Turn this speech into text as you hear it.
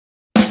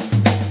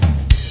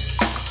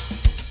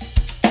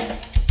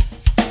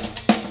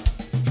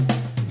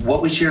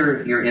What was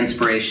your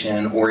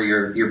inspiration or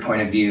your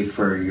point of view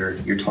for your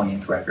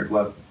 20th record?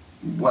 What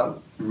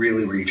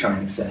really were you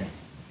trying to say?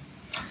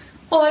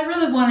 Well, I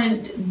really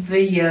wanted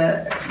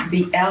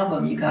the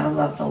album, You Gotta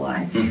Love the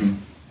Life,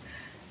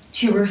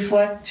 to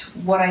reflect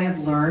what I have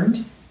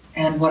learned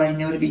and what I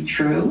know to be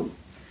true.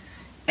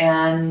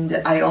 And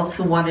I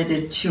also wanted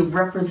it to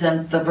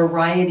represent the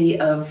variety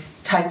of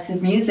types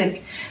of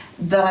music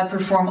that I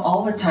perform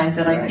all the time,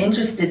 that I'm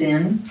interested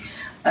in,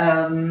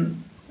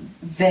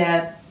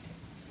 that,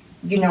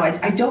 you know,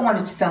 I don't want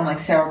it to sound like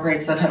sour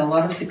grapes. I've had a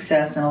lot of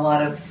success and a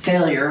lot of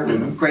failure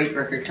with great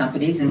record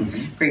companies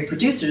and great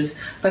producers,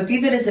 but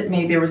be that as it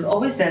may, there was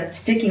always that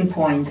sticking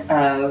point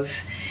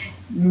of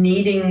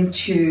needing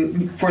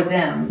for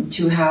them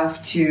to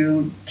have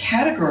to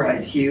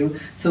categorize you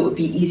so it would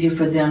be easier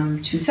for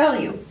them to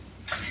sell you.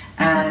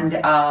 And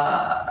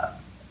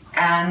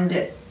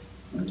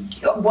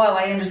while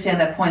I understand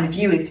that point of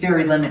view, it's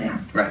very limiting.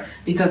 Right.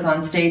 Because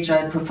on stage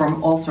I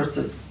perform all sorts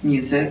of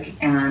music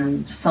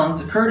and songs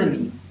occur to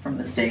me from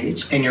the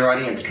stage. And your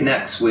audience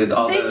connects with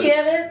all those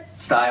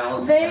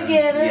styles. They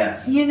get it.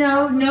 Yes. You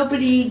know,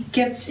 nobody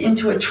gets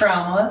into a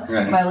trauma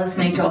by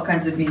listening to all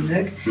kinds of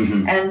music.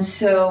 And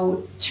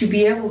so to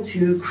be able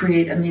to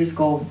create a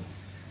musical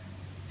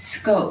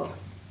scope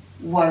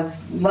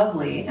was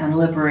lovely and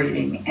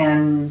liberating,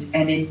 and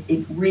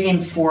it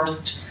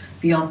reinforced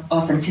the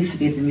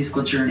authenticity of the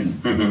musical journey.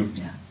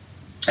 Yeah.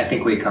 I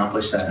think we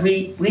accomplished that.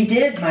 We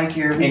did, my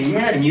dear, we did.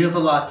 And you have a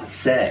lot to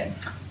say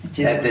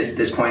at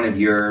this point of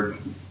your,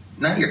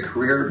 not your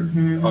career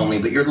only,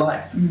 but your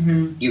life.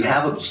 You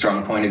have a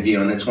strong point of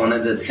view, and it's one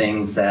of the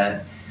things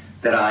that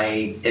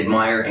I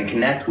admire and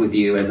connect with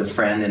you as a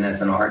friend and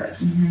as an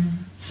artist.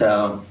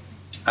 So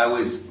I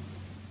was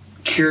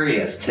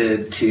curious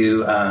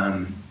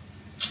to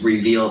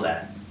reveal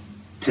that.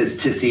 To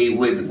see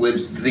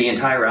with the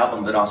entire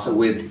album, but also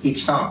with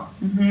each song.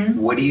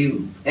 What do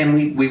you, and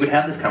we would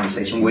have this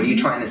conversation, what are you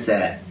trying to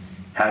say?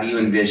 How do you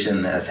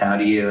envision this? How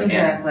do you...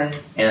 Exactly.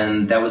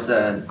 And that was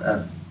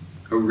a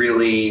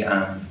really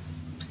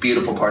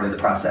beautiful part of the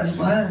process.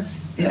 It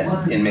was. It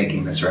was. In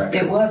making this record.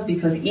 It was,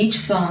 because each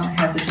song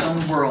has its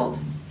own world.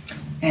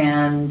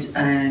 And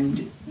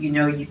you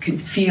know, you can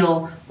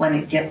feel when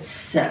it gets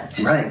set.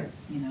 Right.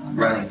 You know, and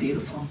that was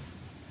beautiful.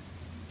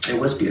 It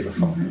was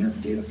beautiful. It was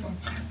beautiful.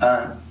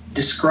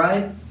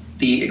 Describe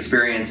the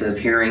experience of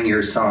hearing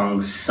your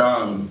songs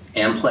sung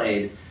and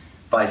played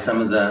by some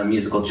of the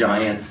musical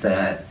giants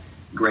that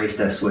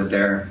graced us with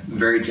their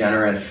very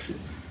generous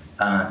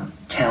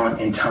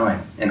talent and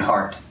time and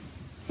heart.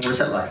 What was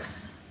that like?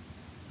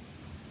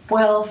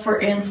 Well,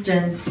 for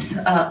instance,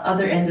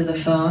 Other End of the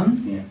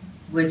Phone,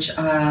 which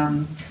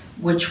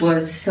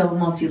was so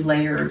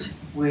multi-layered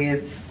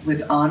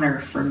with honor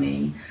for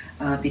me.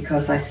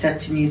 Because I set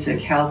to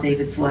music Hal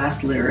David's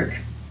last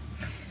lyric,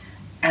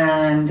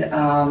 and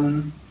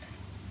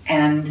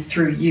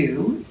through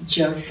you,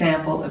 Joe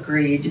Sample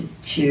agreed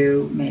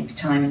to make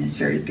time in his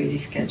very busy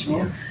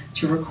schedule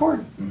to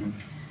record,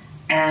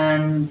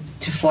 and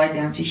to fly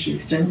down to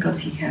Houston because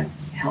he had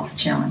health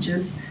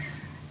challenges,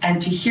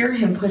 and to hear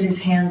him put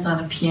his hands on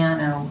a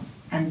piano.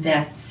 And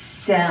that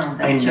sound,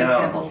 that Joe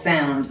Sample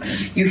sound,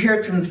 you hear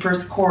it from the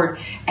first chord,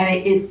 and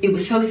it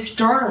was so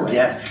startling.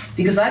 Yes.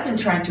 Because I've been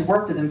trying to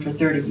work with him for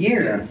 30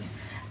 years,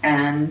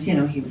 and you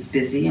know, he was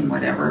busy and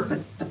whatever.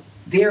 But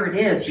there it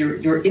is.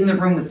 You're in the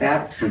room with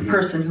that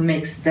person who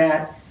makes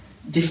that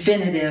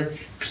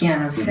definitive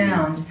piano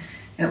sound.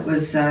 It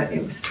was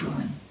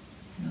thrilling.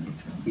 Really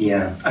thrilling.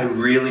 Yeah, I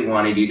really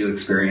wanted you to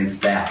experience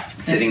that,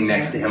 sitting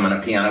next to him on a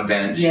piano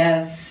bench.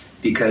 Yes.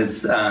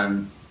 Because.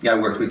 I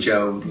worked with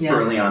Joe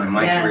early on in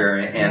my career,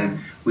 and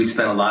we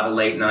spent a lot of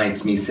late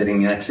nights, me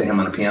sitting next to him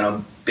on a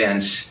piano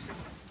bench,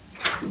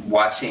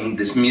 watching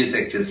this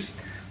music just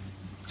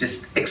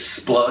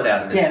explode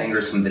out of his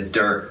fingers from the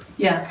dirt.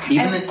 Yeah,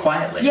 even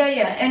quietly. Yeah,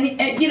 yeah,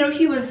 and you know,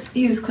 he was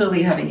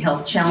clearly having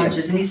health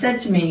challenges, and he said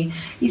to me,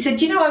 he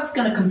said, you know, I was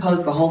going to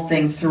compose the whole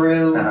thing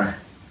through,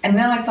 and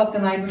then I thought the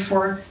night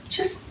before,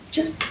 just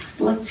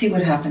let's see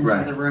what happens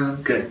in the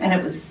room. Good, and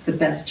it was the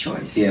best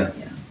choice. Yeah.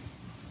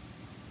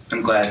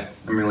 I'm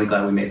really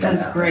glad we made that happen.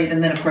 That was great,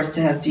 and then of course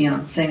to have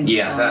Dionne sing the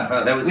song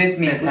that was with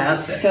me,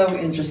 fantastic. Was so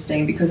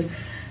interesting, because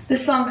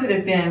this song could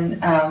have been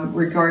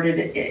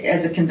regarded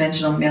as a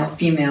conventional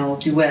male-female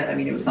duet. I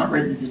mean, it was not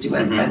written as a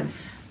duet,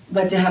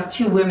 but to have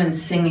two women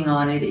singing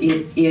on it,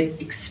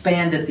 it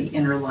expanded the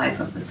inner life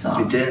of the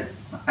song. It did.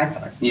 I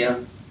thought. Yeah,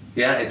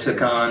 yeah, it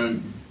took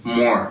on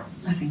more.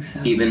 I think so.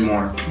 Even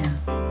more. Yeah.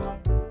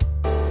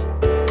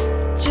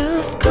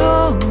 Just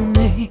call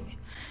me,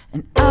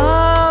 and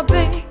I'll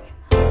be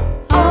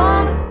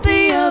on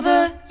the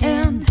other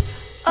end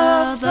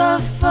of the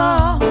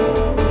phone.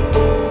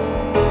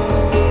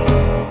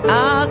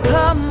 I'll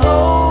come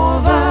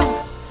over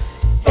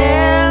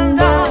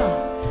and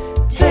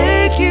I'll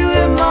take you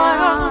in my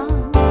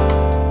arms.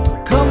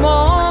 Come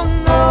on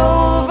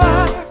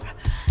over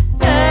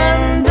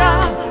and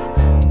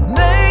I'll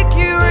make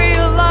you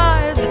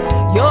realize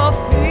your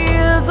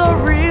fears are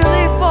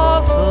really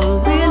false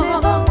alarms.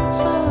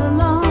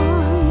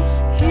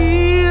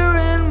 Here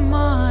in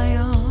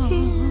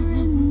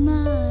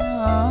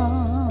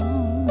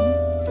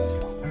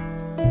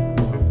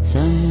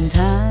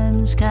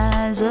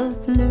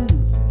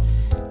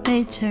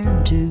may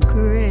turn to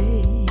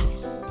gray.